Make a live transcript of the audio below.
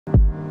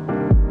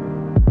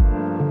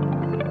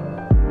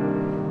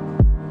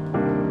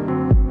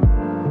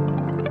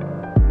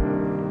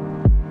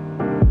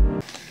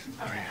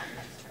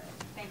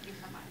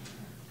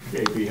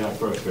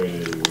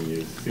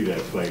see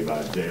that play by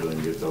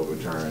Jalen gets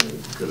overturned.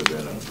 It could have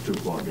been a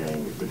 2-point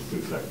game with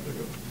 52 seconds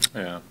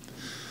ago.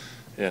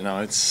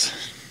 No,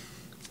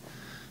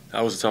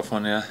 that was a tough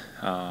one.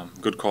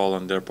 Good call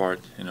on their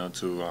part,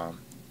 to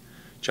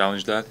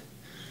challenge that.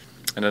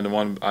 And then the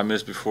one I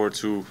missed before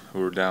too,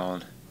 we were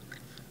down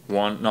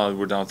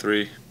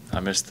 3. I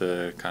missed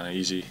the kind of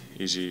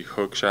easy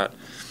hook shot,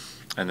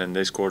 and then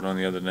they scored on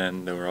the other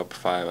end. They were up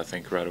 5, I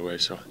think, right away.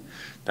 So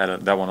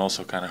that one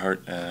also kind of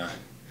hurt.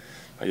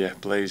 But yeah,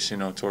 plays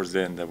towards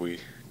the end that we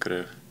could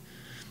have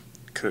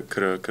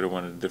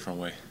went a different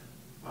way.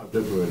 How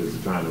difficult is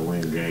it trying to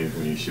win games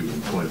when you're shooting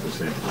 20%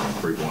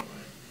 from 3-point?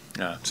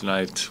 Yeah,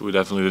 tonight we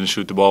definitely didn't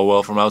shoot the ball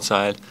well from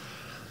outside.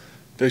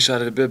 They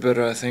shot it a bit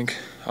better, I think.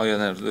 Oh yeah,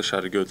 no, they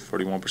shot it good,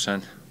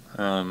 41%.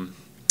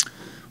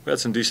 We had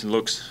some decent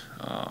looks.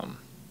 I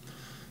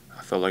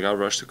felt like I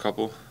rushed a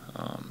couple.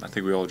 I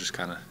think we all just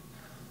kind of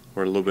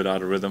were a little bit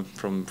out of rhythm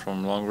from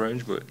long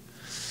range, but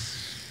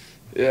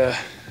yeah,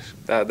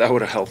 that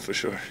would have helped for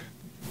sure.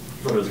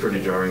 It was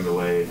pretty jarring the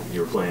way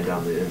you were playing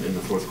down in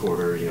the fourth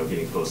quarter,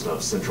 getting post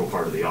up, central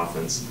part of the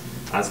offense,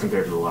 as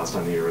compared to the last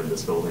time you were in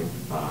this building.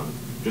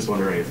 Just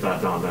wondering if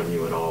that dawned on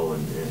you at all,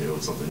 and it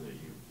was something that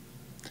you...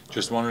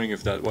 Just wondering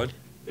if that what?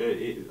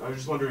 I was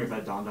just wondering if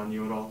that dawned on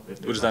you at all.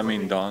 What does that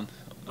mean, dawn?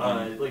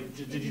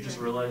 Did you just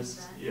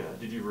realize? Yeah,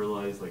 did you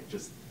realize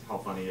just how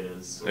funny it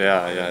is?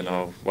 Yeah,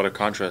 no, what a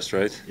contrast,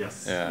 right?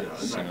 Yes. Yeah,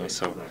 exactly,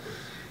 exactly.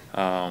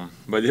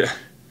 But yeah,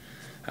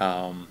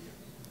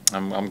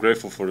 I'm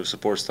grateful for the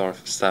support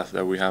staff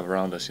that we have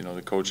around us.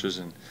 The coaches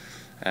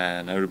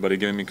and everybody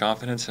giving me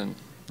confidence, and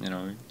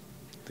I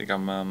think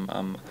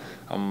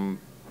I'm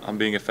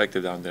being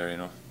effective down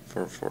there.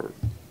 For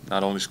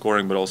not only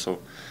scoring but also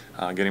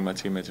getting my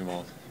teammates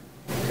involved.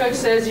 Coach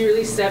says you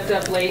really stepped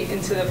up late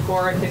into the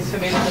fourth and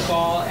commanded the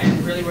ball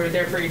and really were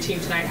there for your team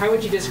tonight. How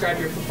would you describe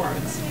your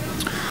performance?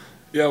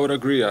 Yeah, I would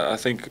agree. I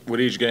think with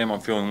each game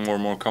I'm feeling more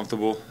and more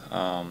comfortable.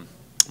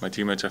 My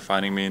teammates are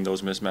finding me in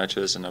those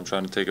mismatches, and I'm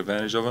trying to take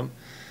advantage of them.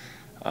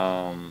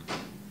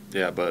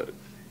 But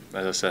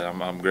as I said,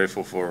 I'm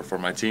grateful for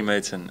my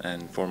teammates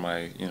and for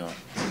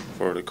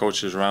for the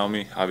coaches around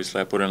me. Obviously,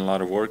 I put in a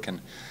lot of work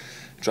and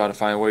try to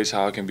find ways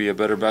how I can be a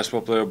better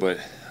basketball player, but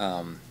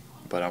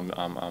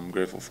I'm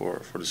grateful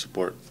for the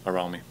support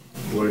around me.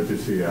 What did you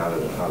see out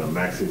of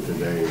Maxey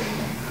today, and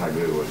how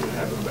good was it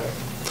having him back?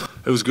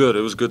 It was good.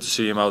 It was good to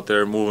see him out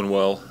there moving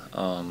well.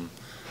 I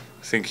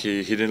think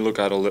he didn't look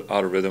out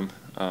of rhythm.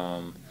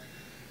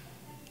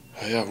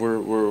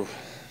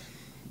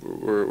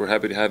 We're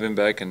happy to have him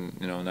back, and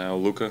now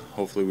Luka.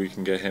 Hopefully we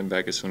can get him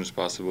back as soon as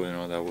possible.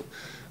 That will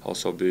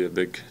also be a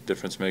big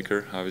difference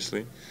maker,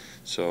 obviously.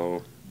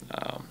 So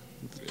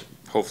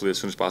hopefully as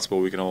soon as possible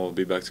we can all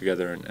be back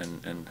together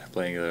and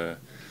playing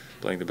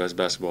the best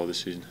basketball this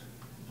season.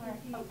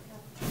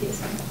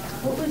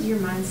 What was your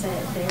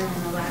mindset there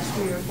in the last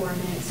 3 or 4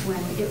 minutes when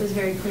it was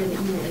very clear that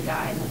you were the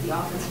guy and that the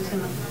offense was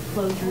going to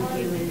flow through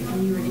you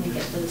and you were going to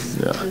get those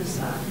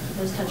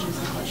touches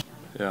and clutch?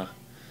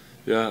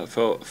 Yeah.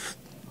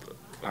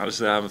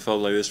 Honestly, I haven't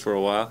felt like this for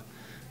a while.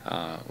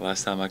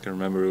 Last time I can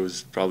remember it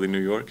was probably New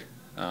York.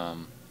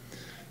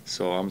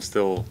 So I'm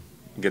still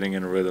getting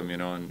in a rhythm,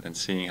 and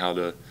seeing how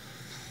to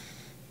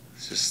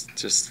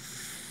just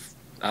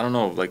I don't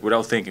know,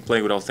 without thinking,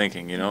 playing without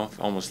thinking,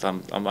 almost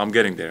I'm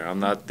getting there. I'm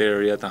not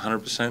there yet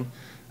 100%,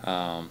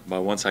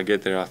 but once I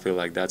get there, I feel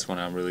like that's when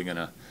I'm really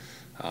gonna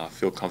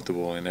feel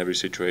comfortable in every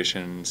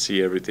situation,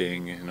 see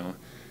everything,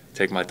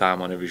 take my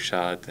time on every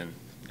shot, and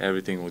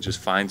everything will just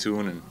fine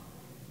tune, and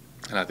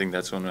I think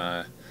that's when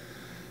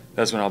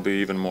I'll be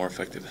even more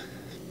effective.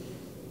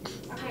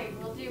 Okay,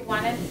 we'll do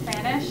one in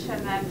Spanish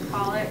and then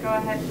call it. Go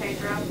ahead,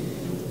 Pedro.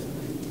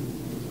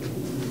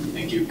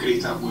 Thank you,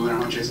 Krista. Muy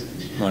buenas noches.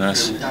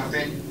 Buenas.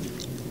 Preguntarte,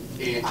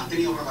 has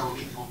tenido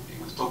protagonismo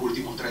en estos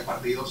últimos 3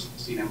 partidos,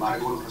 sin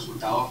embargo los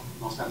resultados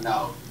no se han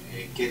dado.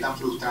 ¿Qué tan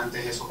frustrante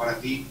es eso para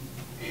ti,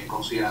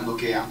 considerando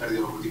que has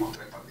perdido los últimos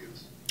 3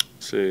 partidos?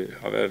 Sí,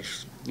 a ver,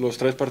 los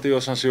 3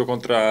 partidos han sido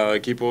contra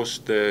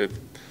equipos de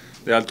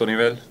alto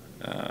nivel.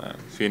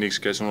 Phoenix,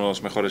 que es uno de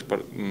los mejores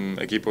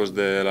equipos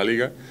de la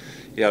liga,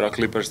 y ahora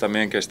Clippers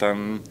también, que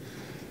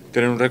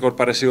tienen un récord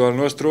parecido al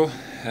nuestro.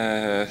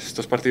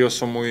 Estos partidos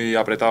son muy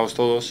apretados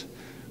todos.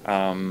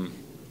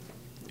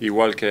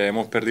 Igual que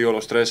hemos perdido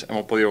los 3,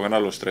 hemos podido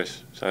ganar los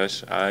 3,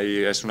 ¿sabes? Ahí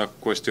es una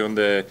cuestión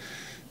de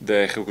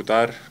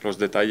ejecutar los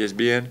detalles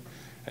bien,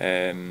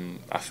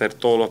 hacer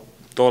todas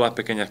las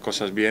pequeñas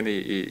cosas bien,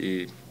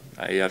 y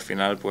ahí al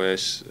final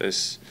pues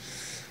es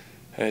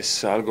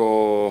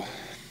algo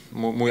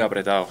muy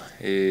apretado.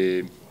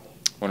 Y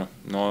bueno,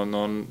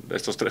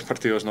 estos 3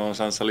 partidos no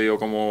nos han salido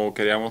como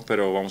queríamos,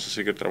 pero vamos a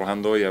seguir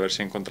trabajando y a ver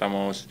si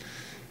encontramos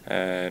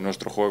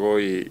nuestro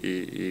juego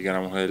y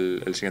ganamos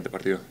el siguiente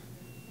partido.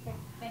 Okay,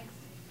 thanks.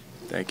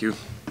 Thank you.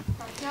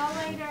 Talk to y'all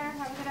later.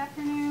 Have a good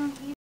afternoon.